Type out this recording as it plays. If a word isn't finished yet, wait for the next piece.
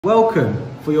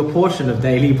Welcome for your portion of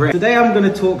Daily Bread. Today I'm going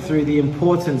to talk through the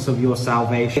importance of your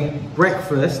salvation.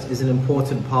 Breakfast is an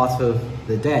important part of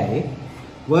the day.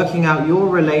 Working out your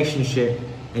relationship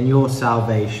and your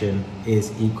salvation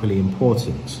is equally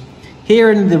important.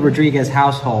 Here in the Rodriguez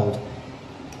household,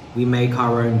 we make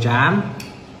our own jam,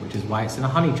 which is why it's in a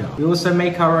honey jar. We also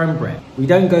make our own bread. We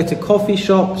don't go to coffee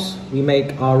shops, we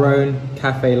make our own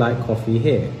cafe-like coffee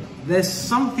here. There's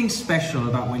something special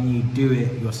about when you do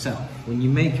it yourself. When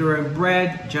you make your own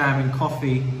bread, jam and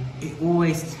coffee, it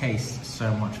always tastes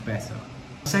so much better.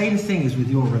 The same thing is with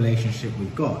your relationship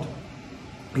with God.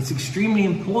 It's extremely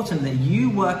important that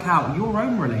you work out your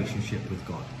own relationship with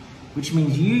God, which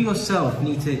means you yourself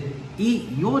need to eat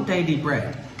your daily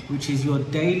bread, which is your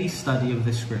daily study of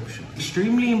the scripture.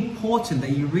 Extremely important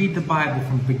that you read the Bible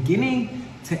from beginning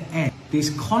to end. This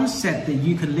concept that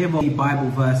you can live on the Bible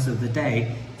verse of the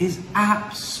day is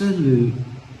absolute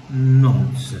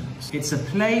nonsense. It's a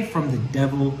play from the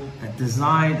devil that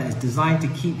is designed to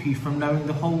keep you from knowing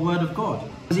the whole word of God.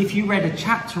 Because if you read a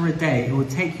chapter a day, it would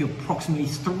take you approximately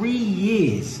 3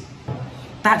 years.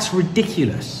 That's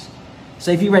ridiculous.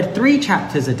 So if you read 3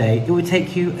 chapters a day, it would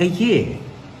take you a year.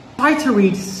 Try to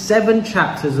read 7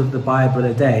 chapters of the Bible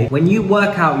a day. When you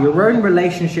work out your own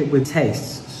relationship with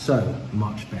tastes so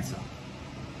much better.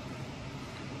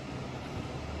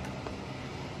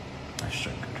 That's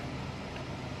true.